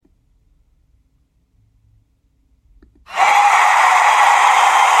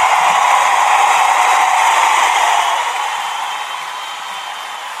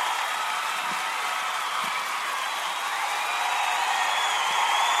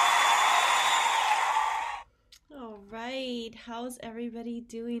right. How's everybody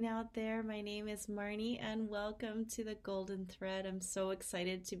doing out there? My name is Marnie and welcome to the Golden Thread. I'm so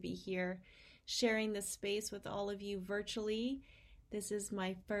excited to be here sharing this space with all of you virtually. This is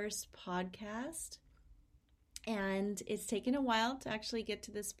my first podcast and it's taken a while to actually get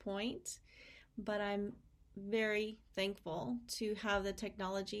to this point, but I'm very thankful to have the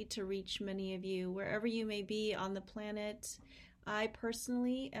technology to reach many of you wherever you may be on the planet. I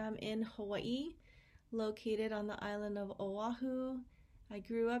personally am in Hawaii, located on the island of Oahu. I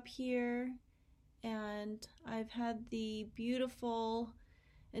grew up here and I've had the beautiful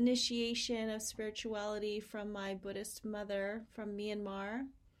initiation of spirituality from my Buddhist mother from Myanmar.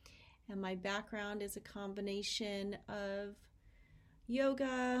 And my background is a combination of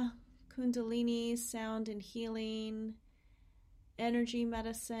yoga, kundalini, sound and healing, energy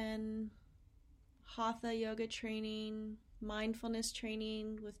medicine, hatha yoga training, mindfulness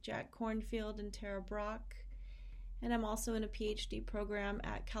training with Jack Kornfield and Tara Brach. And I'm also in a PhD program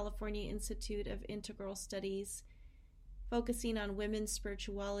at California Institute of Integral Studies, focusing on women's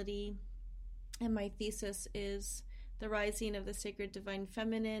spirituality. And my thesis is the rising of the sacred divine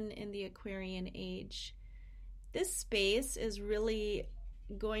feminine in the Aquarian age. This space is really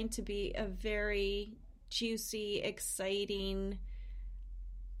going to be a very juicy, exciting,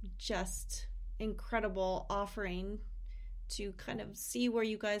 just incredible offering to kind of see where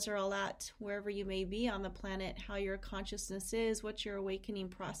you guys are all at, wherever you may be on the planet, how your consciousness is, what your awakening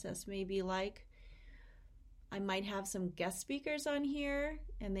process may be like. I might have some guest speakers on here,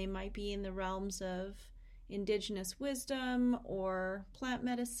 and they might be in the realms of indigenous wisdom or plant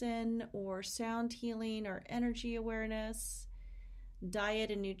medicine or sound healing or energy awareness,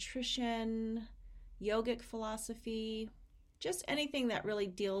 diet and nutrition, yogic philosophy, just anything that really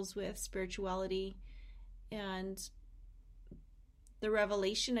deals with spirituality and the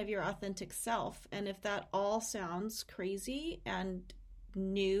revelation of your authentic self. And if that all sounds crazy and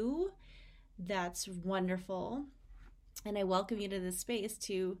new, that's wonderful. And I welcome you to this space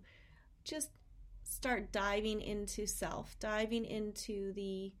to just start diving into self, diving into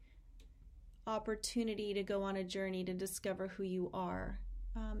the opportunity to go on a journey to discover who you are.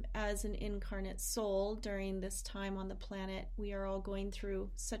 As an incarnate soul during this time on the planet, we are all going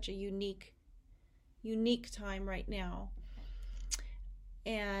through such a unique time right now.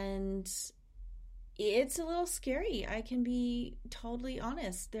 And it's a little scary. I can be totally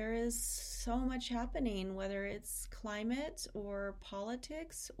honest. There is so much happening, whether it's climate or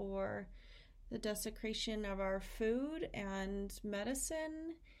politics or the desecration of our food and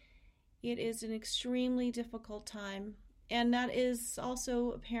medicine. It is an extremely difficult time. And that is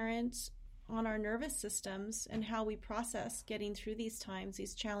also apparent on our nervous systems and how we process getting through these times,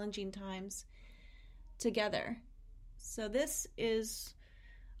 these challenging times together. So this is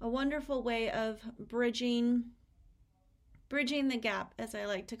a wonderful way of bridging the gap, as I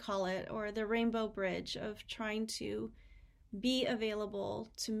like to call it, or the rainbow bridge of trying to be available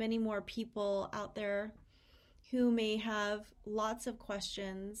to many more people out there who may have lots of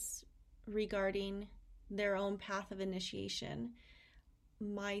questions regarding their own path of initiation.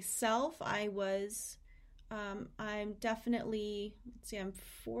 Myself, I'm definitely, I'm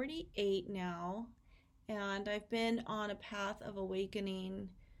 48 now, and I've been on a path of awakening.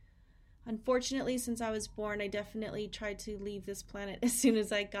 Unfortunately, since I was born, I definitely tried to leave this planet as soon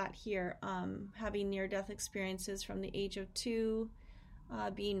as I got here, having near-death experiences from the age of 2,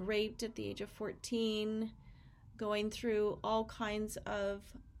 being raped at the age of 14, going through all kinds of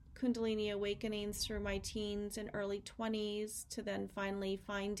Kundalini awakenings through my teens and early 20s, to then finally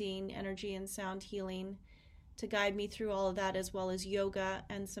finding energy and sound healing to guide me through all of that, as well as yoga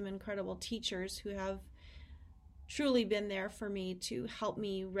and some incredible teachers who have truly been there for me to help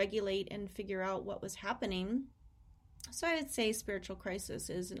me regulate and figure out what was happening. So I would say spiritual crisis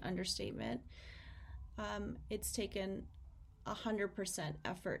is an understatement. It's taken 100%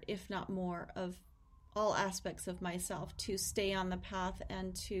 effort, if not more, of all aspects of myself to stay on the path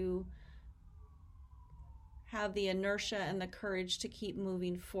and to have the inertia and the courage to keep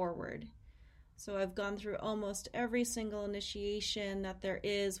moving forward. So I've gone through almost every single initiation that there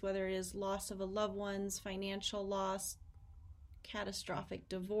is, whether it is loss of a loved one's, financial loss, catastrophic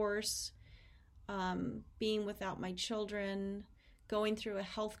divorce, being without my children, going through a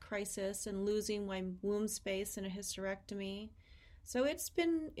health crisis and losing my womb space in a hysterectomy. So it's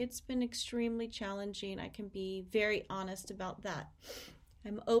been extremely challenging. I can be very honest about that.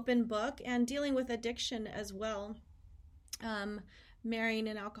 I'm open book, and dealing with addiction as well. Marrying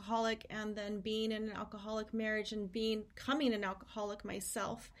an alcoholic and then being in an alcoholic marriage and becoming an alcoholic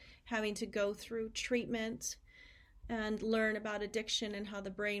myself, having to go through treatment and learn about addiction and how the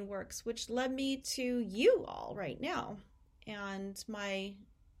brain works, which led me to you all right now. and my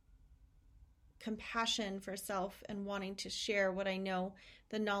compassion for self and wanting to share what I know,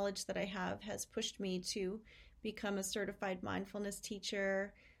 the knowledge that I have, has pushed me to become a certified mindfulness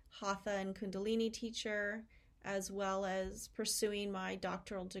teacher, Hatha and Kundalini teacher, as well as pursuing my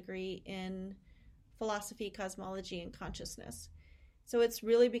doctoral degree in philosophy, cosmology, and consciousness. So it's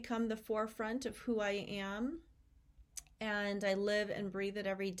really become the forefront of who I am, and I live and breathe it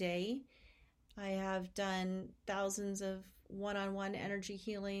every day. I have done thousands of one-on-one energy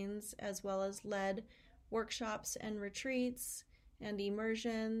healings, as well as led workshops and retreats and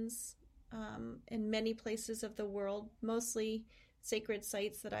immersions in many places of the world, mostly sacred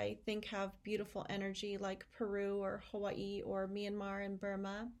sites that I think have beautiful energy, like Peru or Hawaii or Myanmar and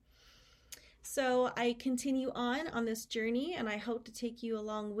Burma. So I continue on this journey, and I hope to take you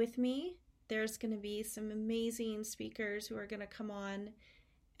along with me. There's going to be some amazing speakers who are going to come on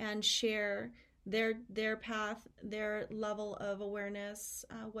and share their path, their level of awareness,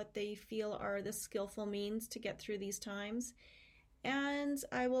 what they feel are the skillful means to get through these times. And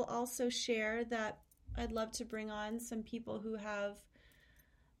I will also share that I'd love to bring on some people who have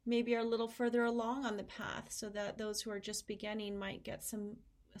maybe are a little further along on the path, so that those who are just beginning might get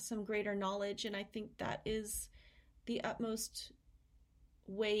some greater knowledge. And I think that is the utmost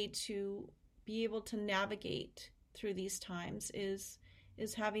way to be able to navigate through these times, is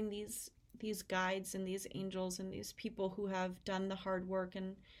having these guides and these angels and these people who have done the hard work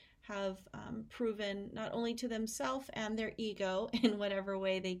and have proven not only to themselves and their ego in whatever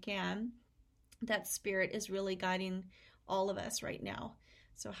way they can that spirit is really guiding all of us right now.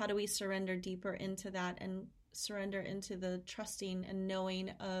 So how do we surrender deeper into that and surrender into the trusting and knowing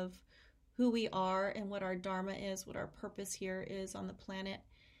of who we are and what our dharma is, what our purpose here is on the planet,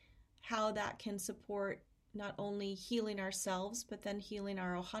 how that can support not only healing ourselves, but then healing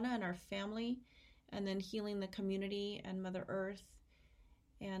our ohana and our family, and then healing the community and Mother Earth,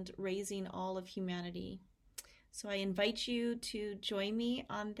 and raising all of humanity. So I invite you to join me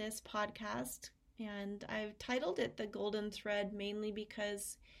on this podcast, and I've titled it The Golden Thread mainly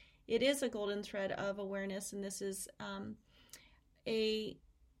because it is a golden thread of awareness, and this is a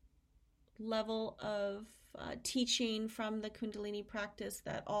level of teaching from the Kundalini practice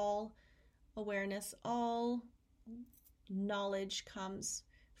that all awareness, all knowledge comes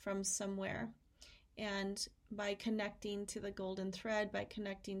from somewhere. And by connecting to the golden thread, by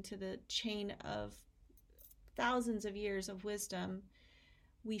connecting to the chain of thousands of years of wisdom,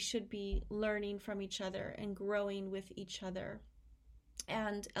 we should be learning from each other and growing with each other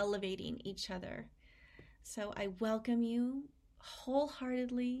and elevating each other. So I welcome you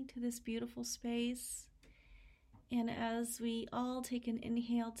wholeheartedly to this beautiful space. And as we all take an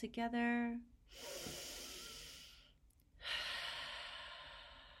inhale together,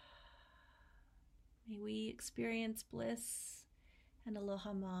 may we experience bliss and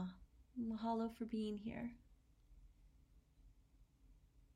aloha ma. Mahalo for being here.